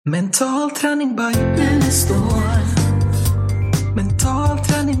Mental träning by Unestål. Mental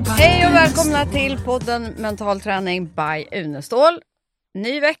träning by Hej och välkomna till podden Mental träning by Unestål.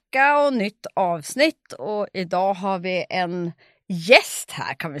 Ny vecka och nytt avsnitt, och idag har vi en gäst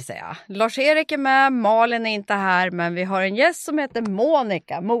här kan vi säga. Lars-Erik är med, Malin är inte här, men vi har en gäst som heter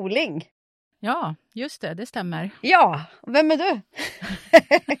Monica Moling. Ja, just det stämmer. Ja, vem är du?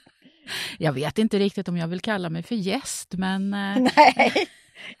 Jag vet inte riktigt om jag vill kalla mig för gäst, men... Nej,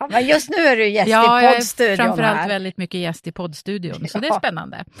 ja, men just nu är du gäst i jag poddstudion är framförallt här. väldigt mycket gäst i poddstudion, så det är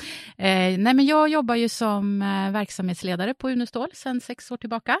spännande. Nej, men jag jobbar ju som verksamhetsledare på Unestål sedan 6 år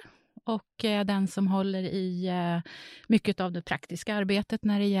tillbaka. Och den som håller i mycket av det praktiska arbetet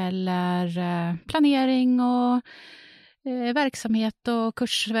när det gäller planering och verksamhet och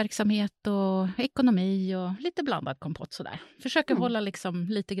kursverksamhet och ekonomi och lite blandad kompott sådär. Försöker hålla liksom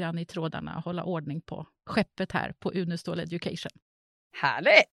lite grann i trådarna och hålla ordning på skeppet här på Unestål Education.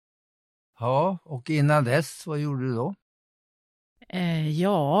 Härligt! Ja, och innan dess, vad gjorde du då?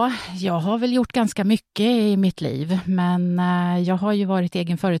 Ja, jag har väl gjort ganska mycket i mitt liv, men jag har ju varit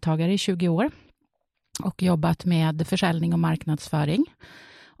egen företagare i 20 år och jobbat med försäljning och marknadsföring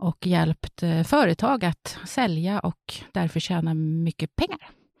och hjälpt företag att sälja och därför tjäna mycket pengar.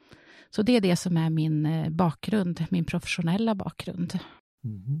 Så det är det som är min bakgrund, min professionella bakgrund.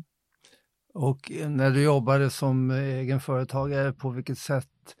 Mm. Och när du jobbade som egen företagare, på vilket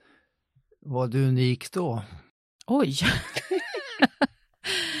sätt var du unik då? Oj!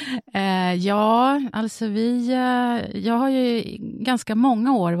 Ja, alltså jag har ju ganska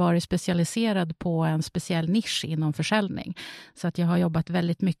många år varit specialiserad på en speciell nisch inom försäljning. Så att jag har jobbat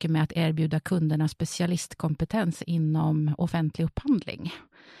väldigt mycket med att erbjuda kunderna specialistkompetens inom offentlig upphandling.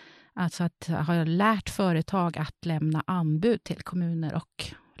 Alltså att har jag lärt företag att lämna anbud till kommuner och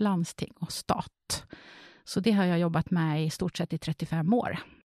landsting och stat. Så det har jag jobbat med i stort sett i 35 år.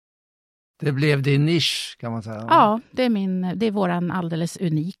 Det blev din nisch kan man säga. Ja, det är våran alldeles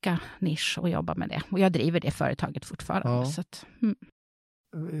unika nisch att jobba med det. Och jag driver det företaget fortfarande. Ja. Så att,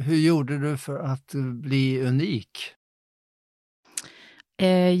 Hur gjorde du för att bli unik?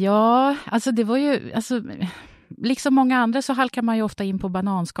 Ja, alltså det var ju... Alltså, liksom många andra så halkar man ju ofta in på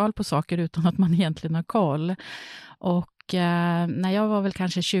bananskal på saker utan att man egentligen har koll. Och när jag var väl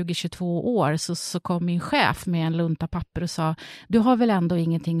kanske 20-22 år så kom min chef med en lunta papper och sa: du har väl ändå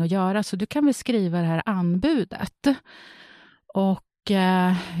ingenting att göra, så du kan väl skriva det här anbudet. Och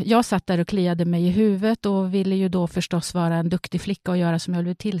jag satt där och kliade mig i huvudet och ville ju då förstås vara en duktig flicka och göra som jag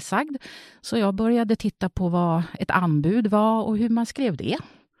blev tillsagd. Så jag började titta på vad ett anbud var och hur man skrev det.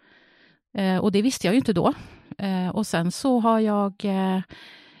 Och det visste jag ju inte då. Och sen så har jag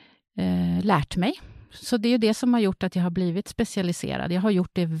lärt mig. Så det är ju det som har gjort att jag har blivit specialiserad. Jag har gjort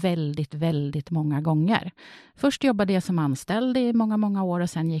det väldigt, väldigt många gånger. Först jobbade jag som anställd i många, många år och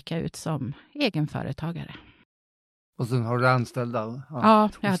sen gick jag ut som egenföretagare. Och sen har du anställda? Ja,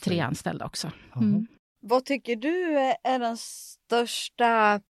 jag har 3 anställda också. Mm. Vad tycker du är den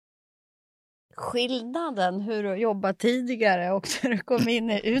största skillnaden hur du jobbat tidigare och när du kom in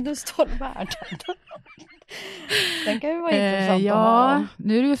i Unestål-världen? Den kan ju vara intressant att höra.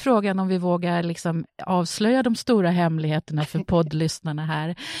 Nu är det ju frågan om vi vågar liksom avslöja de stora hemligheterna för poddlyssnarna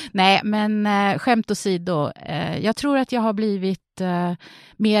här. Nej, men skämt åsido, jag tror att jag har blivit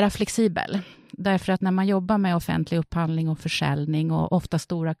mera flexibel. Därför att när man jobbar med offentlig upphandling och försäljning och ofta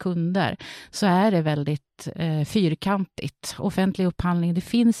stora kunder så är det väldigt fyrkantigt. Offentlig upphandling, det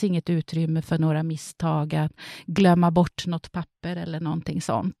finns inget utrymme för några misstag, att glömma bort något papper eller någonting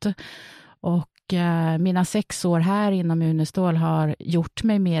sånt. Och mina 6 år här inom Unestål har gjort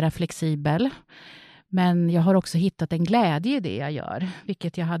mig mera flexibel. Men jag har också hittat en glädje i det jag gör.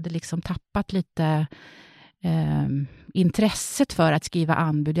 Vilket jag hade liksom tappat lite intresset för att skriva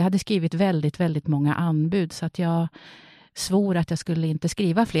anbud. Jag hade skrivit väldigt, väldigt många anbud. Så att jag svor att jag skulle inte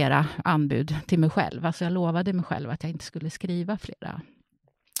skriva flera anbud till mig själv. Alltså jag lovade mig själv att jag inte skulle skriva flera.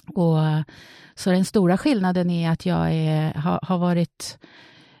 Och så den stora skillnaden är att jag har varit...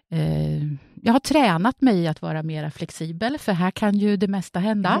 Jag har tränat mig att vara mer flexibel, för här kan ju det mesta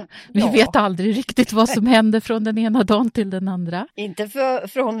hända. Vi vet aldrig riktigt vad som händer från den ena dagen till den andra. Inte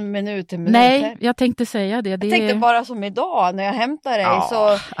från minut till minut. Nej, jag tänkte säga det. Jag tänkte bara som idag när jag hämtade dig,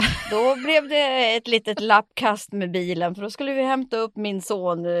 så då blev det ett litet lappkast med bilen, för då skulle vi hämta upp min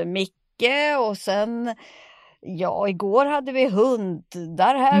son Micke och sen... Ja, igår hade vi hund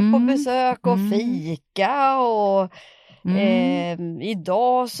där här på besök och fika och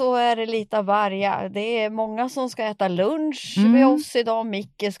idag så är det lite varje. Det är många som ska äta lunch med oss idag.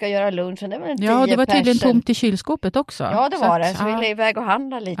 Micke ska göra lunchen. Det var en 10 det var tydligen tomt i kylskåpet också. Ja, det var det. Så vi är iväg och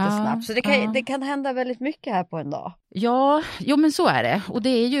handla lite snabbt. Så det kan hända väldigt mycket här på en dag. Ja, men så är det. Och det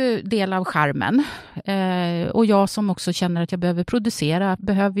är ju del av charmen. Och jag som också känner att jag behöver producera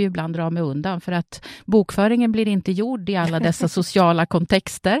behöver ju ibland dra mig undan. För att bokföringen blir inte gjord i alla dessa sociala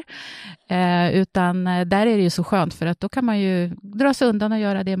kontexter. Utan där är det ju så skönt, för att då kan man ju dra sig undan och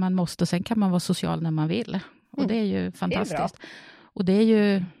göra det man måste. Och sen kan man vara social när man vill. Och det är ju fantastiskt. Och det är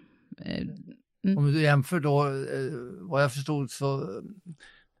ju... Om du jämför då, vad jag förstod så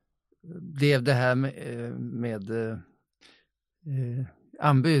blev det här med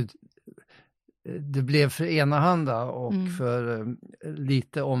anbud, det blev för enahanda och för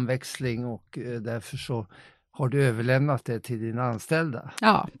lite omväxling, och därför så har du överlämnat det till dina anställda.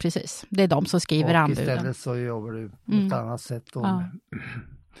 Ja, precis. Det är de som skriver anbuden. Och istället så jobbar du på ett annat sätt.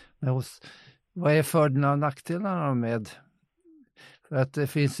 Vad är fördelarna och nackdelarna med? För att det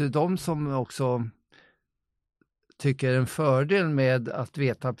finns ju de som också tycker en fördel med att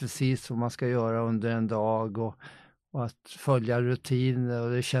veta precis vad man ska göra under en dag och att följa rutiner,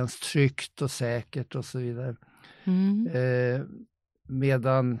 och det känns tryggt och säkert och så vidare.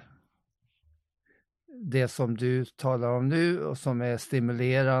 Medan det som du talar om nu och som är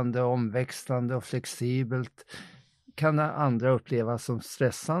stimulerande, omväxlande och flexibelt kan andra uppleva som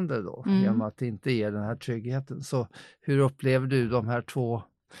stressande då, genom att det inte ger den här tryggheten. Så hur upplever du de här två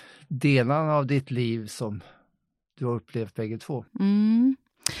delarna av ditt liv som du har upplevt bägge två?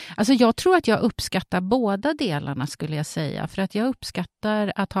 Alltså jag tror att jag uppskattar båda delarna, skulle jag säga. För att jag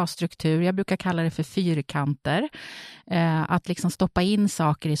uppskattar att ha struktur. Jag brukar kalla det för fyrkanter. Att liksom stoppa in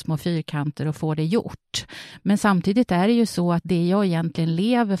saker i små fyrkanter och få det gjort. Men samtidigt är det ju så att det jag egentligen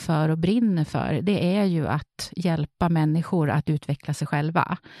lever för och brinner för, det är ju att hjälpa människor att utveckla sig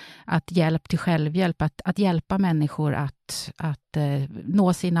själva. Att hjälp till självhjälp, att hjälpa människor att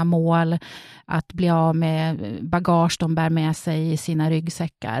nå sina mål, att bli av med bagage de bär med sig i sina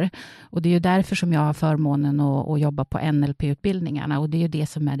ryggsäckar. Och det är ju därför som jag har förmånen att jobba på NLP-utbildningarna, och det är ju det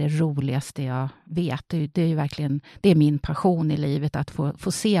som är det roligaste jag vet. Det är ju verkligen, det är min passion i livet, att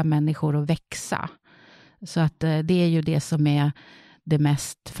få se människor och växa. Så att det är ju det som är det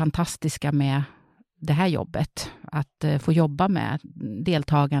mest fantastiska med det här jobbet. Att få jobba med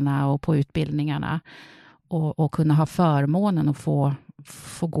deltagarna och på utbildningarna. Och kunna ha förmånen att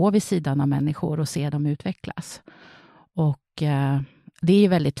få gå vid sidan av människor och se dem utvecklas. Och det är ju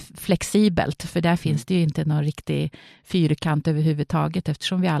väldigt flexibelt, för där finns det ju inte någon riktig fyrkant överhuvudtaget,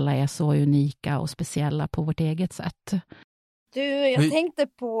 eftersom vi alla är så unika och speciella på vårt eget sätt. Jag tänkte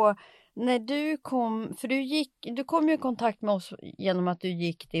på när du kom, för du kom ju i kontakt med oss genom att du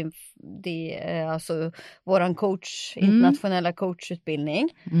gick alltså våran internationella coachutbildning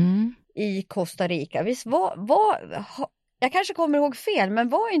i Costa Rica. Visst jag kanske kommer ihåg fel, men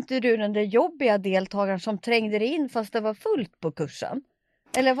var inte du den där jobbiga deltagaren som trängde dig in fast det var fullt på kursen?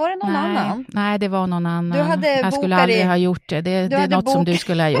 Eller var det någon annan? Nej, det var någon annan. Jag skulle aldrig ha gjort det. Det är något som du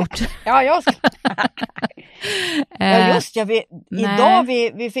skulle ha gjort. Ja, jag ja, just idag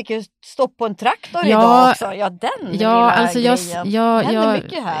vi fick ju stopp på en traktor idag också. Ja, den lilla alltså grejen.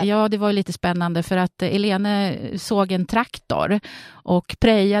 Mycket här. Ja, det var lite spännande, för att Elene såg en traktor och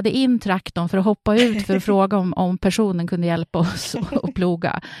prejade in traktorn för att hoppa ut för att fråga om personen kunde hjälpa oss att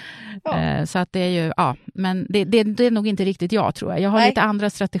ploga. Ja. Så att det är ju, men det är nog inte riktigt jag, tror jag. Jag har lite andra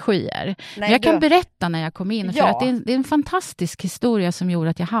strategier. Men jag kan berätta när jag kom in, för att det är en fantastisk historia som gjorde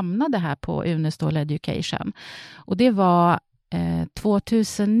att jag hamnade här på Unestål Education. Och det var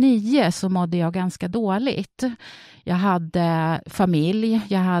 2009 så mådde jag ganska dåligt. Jag hade familj,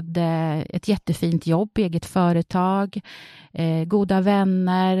 jag hade ett jättefint jobb, eget företag, goda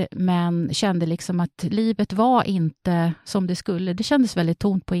vänner, men kände liksom att livet var inte som det skulle. Det kändes väldigt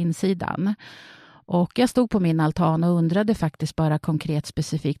tomt på insidan. Och jag stod på min altan och undrade faktiskt bara konkret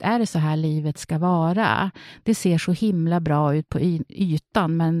specifikt, är det så här livet ska vara? Det ser så himla bra ut på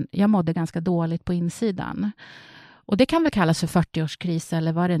ytan, men jag mådde ganska dåligt på insidan. Och det kan väl kallas för 40-årskris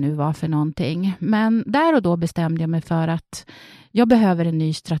eller vad det nu var för någonting. Men där och då bestämde jag mig för att jag behöver en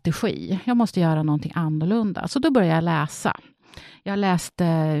ny strategi. Jag måste göra någonting annorlunda. Så då började jag läsa. Jag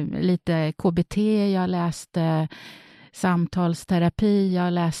läste lite KBT, jag läste samtalsterapi,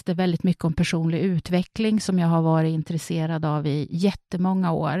 jag läste väldigt mycket om personlig utveckling som jag har varit intresserad av i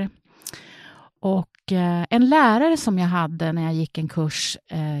jättemånga år. Och en lärare som jag hade när jag gick en kurs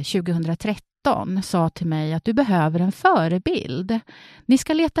 2013 sa till mig att du behöver en förebild. Ni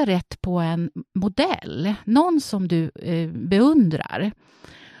ska leta rätt på en modell, någon som du beundrar.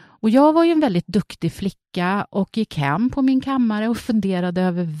 Och jag var ju en väldigt duktig flicka och gick hem på min kammare och funderade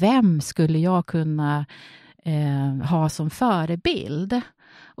över vem skulle jag kunna ha som förebild.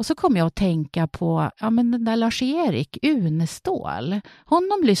 Och så kom jag att tänka på den där Lars-Erik Unestål.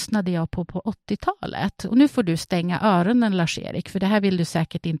 Honom lyssnade jag på 80-talet. Och nu får du stänga öronen, Lars-Erik, för det här vill du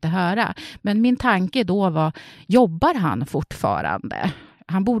säkert inte höra. Men min tanke då var, jobbar han fortfarande?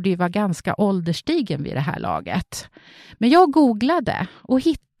 Han borde ju vara ganska ålderstigen vid det här laget. Men jag googlade och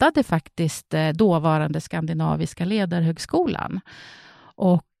hittade faktiskt dåvarande Skandinaviska ledarhögskolan.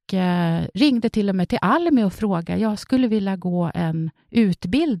 Och ringde till och med till Almi och frågade, jag skulle vilja gå en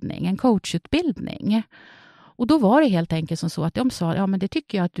utbildning, en coachutbildning. Och då var det helt enkelt som så att de sa, men det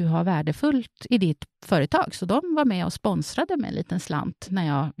tycker jag att du har värdefullt i ditt företag. Så de var med och sponsrade med en liten slant när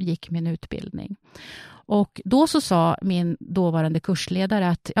jag gick min utbildning. Och då så sa min dåvarande kursledare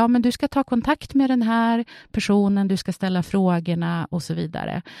att men du ska ta kontakt med den här personen, du ska ställa frågorna och så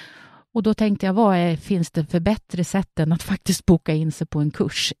vidare. Och då tänkte jag, finns det för bättre sätt än att faktiskt boka in sig på en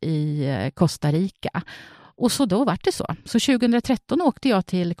kurs i Costa Rica? Och så då var det så. Så 2013 åkte jag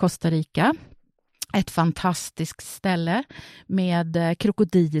till Costa Rica. Ett fantastiskt ställe med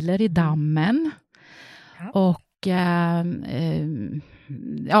krokodiler i dammen. Ja. Och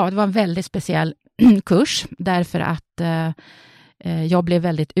det var en väldigt speciell kurs därför att jag blev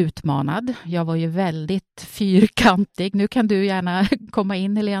väldigt utmanad. Jag var ju väldigt fyrkantig. Nu kan du gärna komma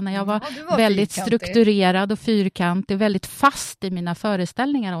in, Helena. Jag var väldigt strukturerad och fyrkantig. Väldigt fast i mina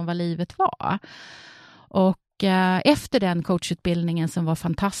föreställningar om vad livet var. Och efter den coachutbildningen som var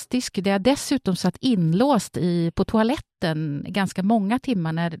fantastisk, där jag dessutom satt inlåst på toaletten ganska många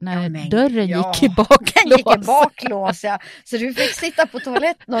timmar när dörren gick i baklås. Så du fick sitta på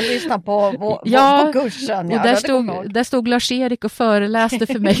toaletten och lyssna på kursen. Och där stod Lars-Erik och föreläste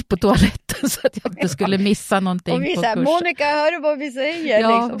för mig på toaletten så att jag inte skulle missa någonting och vi på kursen. Monica, hör du vad vi säger?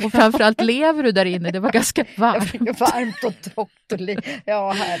 Ja, liksom. Och framförallt lever du där inne. Det var ganska varmt. Varmt och torrt.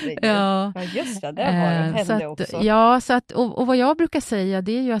 Ja, herregud. Ja, just det hände också. Ja, och vad jag brukar säga,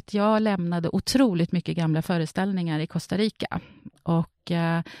 det är ju att jag lämnade otroligt mycket gamla föreställningar i Costa Rica. Och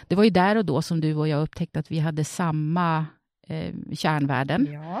det var ju där och då som du och jag upptäckte att vi hade samma kärnvärden.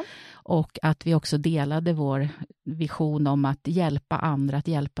 Ja. Och att vi också delade vår vision om att hjälpa andra att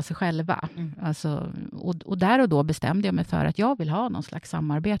hjälpa sig själva. Alltså, och där och då bestämde jag mig för att jag vill ha någon slags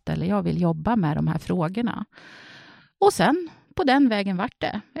samarbete, eller jag vill jobba med de här frågorna. Och sen på den vägen vart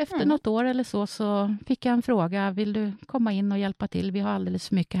det. Efter något år eller så fick jag en fråga, vill du komma in och hjälpa till? Vi har alldeles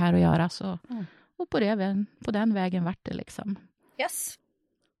för mycket här att göra. Så. Och på den vägen vart det liksom. Yes.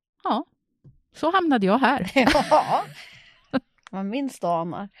 Ja, så hamnade jag här. Ja, man minns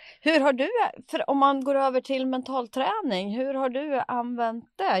dagar. Hur har du, för om man går över till mental träning, hur har du använt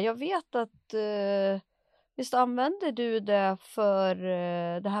det? Jag vet att visst använder du det för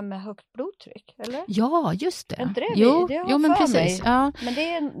det här med högt blodtryck, eller? Ja, just det. Inte det? Jo, men precis. Ja. Men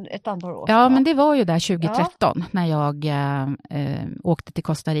det är ett antal år. Ja, men det var ju där 2013 när jag åkte till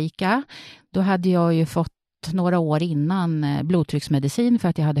Costa Rica. Då hade jag ju fått några år innan blodtrycksmedicin för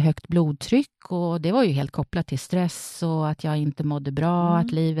att jag hade högt blodtryck, och det var ju helt kopplat till stress och att jag inte mådde bra,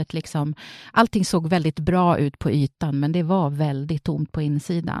 att livet liksom, allting såg väldigt bra ut på ytan, men det var väldigt tomt på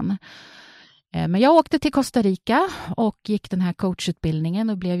insidan. Men jag åkte till Costa Rica och gick den här coachutbildningen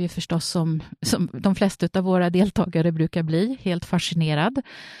och blev ju förstås som de flesta av våra deltagare brukar bli, helt fascinerad,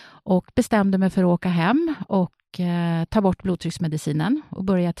 och bestämde mig för att åka hem och ta bort blodtrycksmedicinen och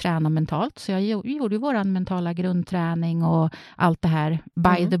börja träna mentalt. Så jag gjorde vår mentala grundträning och allt det här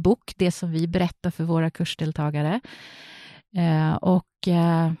by the book, det som vi berättar för våra kursdeltagare. Och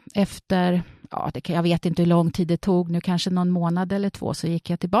efter, jag vet inte hur lång tid det tog, nu kanske någon månad eller 2, så gick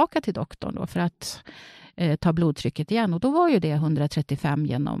jag tillbaka till doktorn då för att ta blodtrycket igen. Och då var ju det 135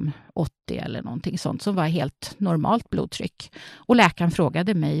 genom 80 eller någonting sånt, som var helt normalt blodtryck. Och läkaren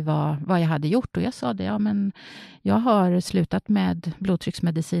frågade mig vad jag hade gjort, och jag sa det, men jag har slutat med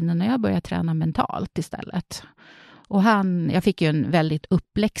blodtrycksmedicinen och jag börjat träna mentalt istället. Och jag fick ju en väldigt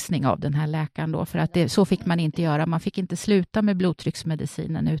uppläxning av den här läkaren då, för att så fick man inte göra. Man fick inte sluta med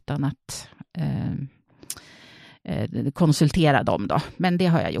blodtrycksmedicinen utan att konsultera dem då. Men det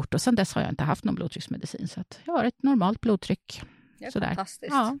har jag gjort, och sen dess har jag inte haft någon blodtrycksmedicin, så att jag har ett normalt blodtryck. Det är sådär.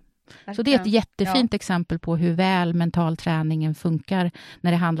 Fantastiskt. Ja. Så det är ett jättefint exempel på hur väl mental träningen funkar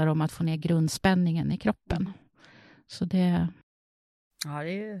när det handlar om att få ner grundspänningen i kroppen. Så det... Ja, det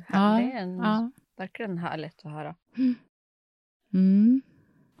är ju verkligen härligt att höra.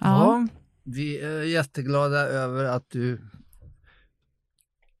 Ja, vi är jätteglada över att du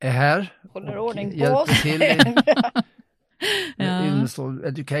är här. Håller ordning på oss. Till Ja. Unestål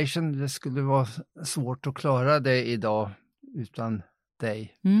Education. Det skulle vara svårt att klara det idag utan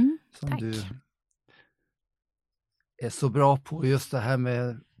dig. Som tack. Du är så bra på, just det här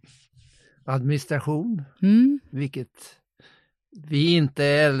med administration. Vilket vi inte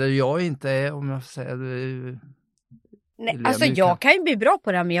är, eller jag inte är, om jag får säga det. Nej, alltså jag kan ju bli bra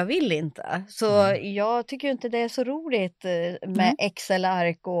på det här, men jag vill inte. Så jag tycker inte det är så roligt med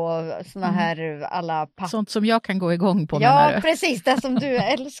Excel-ark och såna här alla papper. Sånt som jag kan gå igång på. Ja, precis. Det som du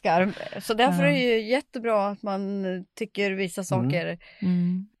älskar. Så därför är det ju jättebra att man tycker vissa saker.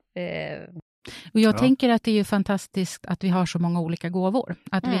 Och jag tänker att det är ju fantastiskt att vi har så många olika gåvor.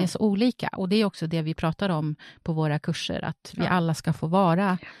 Att vi är så olika. Och det är också det vi pratar om på våra kurser. Att vi alla ska få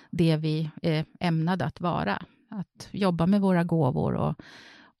vara det vi är ämnade att vara. Att jobba med våra gåvor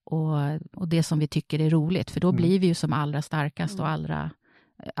och det som vi tycker är roligt. För då blir vi ju som allra starkast och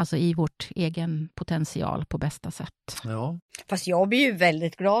alltså i vårt egen potential på bästa sätt. Ja. Fast jag blir ju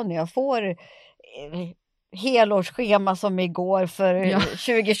väldigt glad när jag får helårsschema som igår för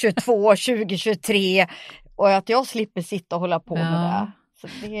 2022, 2023 och att jag slipper sitta och hålla på med det. Så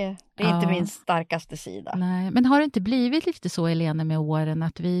det är inte min starkaste sida. Nej, men har det inte blivit lite så, Helene, med åren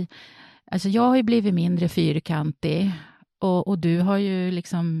att alltså jag har ju blivit mindre fyrkantig och du har ju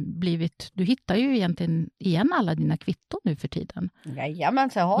liksom du hittar ju egentligen igen alla dina kvitton nu för tiden. Jajamän,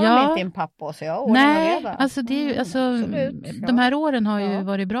 så har de inte en pappa så jag har ordning och reda. Alltså det är ju, de här åren har ju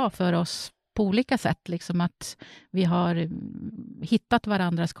varit bra för oss på olika sätt, liksom att vi har hittat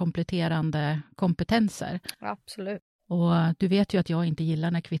varandras kompletterande kompetenser. Absolut. Och du vet ju att jag inte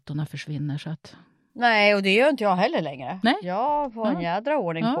gillar när kvittorna försvinner, så att... Nej, och det gör inte jag heller längre. Nej. Jag får en jädra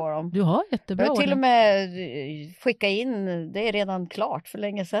ordning på dem. Du har jättebra ordning. Jag till och med skicka in, det är redan klart för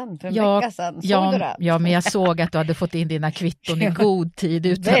länge sedan, för en vecka sedan. Såg du det? Ja, men jag såg att du hade fått in dina kvitton i god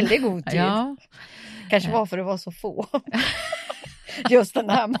tid. Väldigt god tid. Ja. Kanske var för det var så få. Just den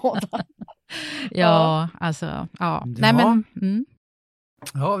här månaden. Alltså, Nej, men,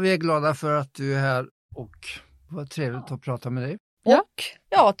 Ja, vi är glada för att du är här och vad trevligt att prata med dig.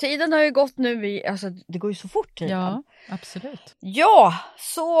 Och tiden har ju gått nu, alltså det går ju så fort tiden. Ja, absolut. Ja,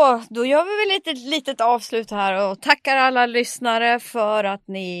 så då gör vi väl ett litet avslut här och tackar alla lyssnare för att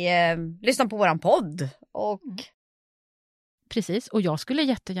ni lyssnar på våran podd. Precis, och jag skulle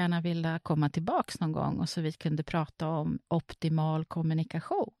jättegärna vilja komma tillbaks någon gång och så vi kunde prata om optimal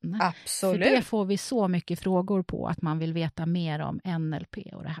kommunikation. Absolut. För det får vi så mycket frågor på, att man vill veta mer om NLP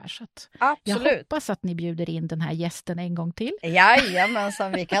och det här. Så att absolut. Jag hoppas att ni bjuder in den här gästen en gång till.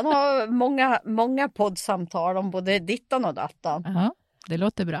 Jajamensan, vi kan ha många poddsamtal om både dittan och dattan. Ja, det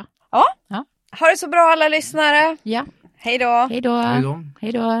låter bra. Ja. Ha det så bra alla lyssnare. Ja. Hej då. Hej då.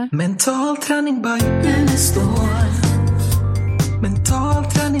 Hej då. Mental träning by Unestål. Mental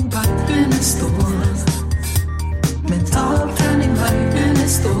träning by Unestål.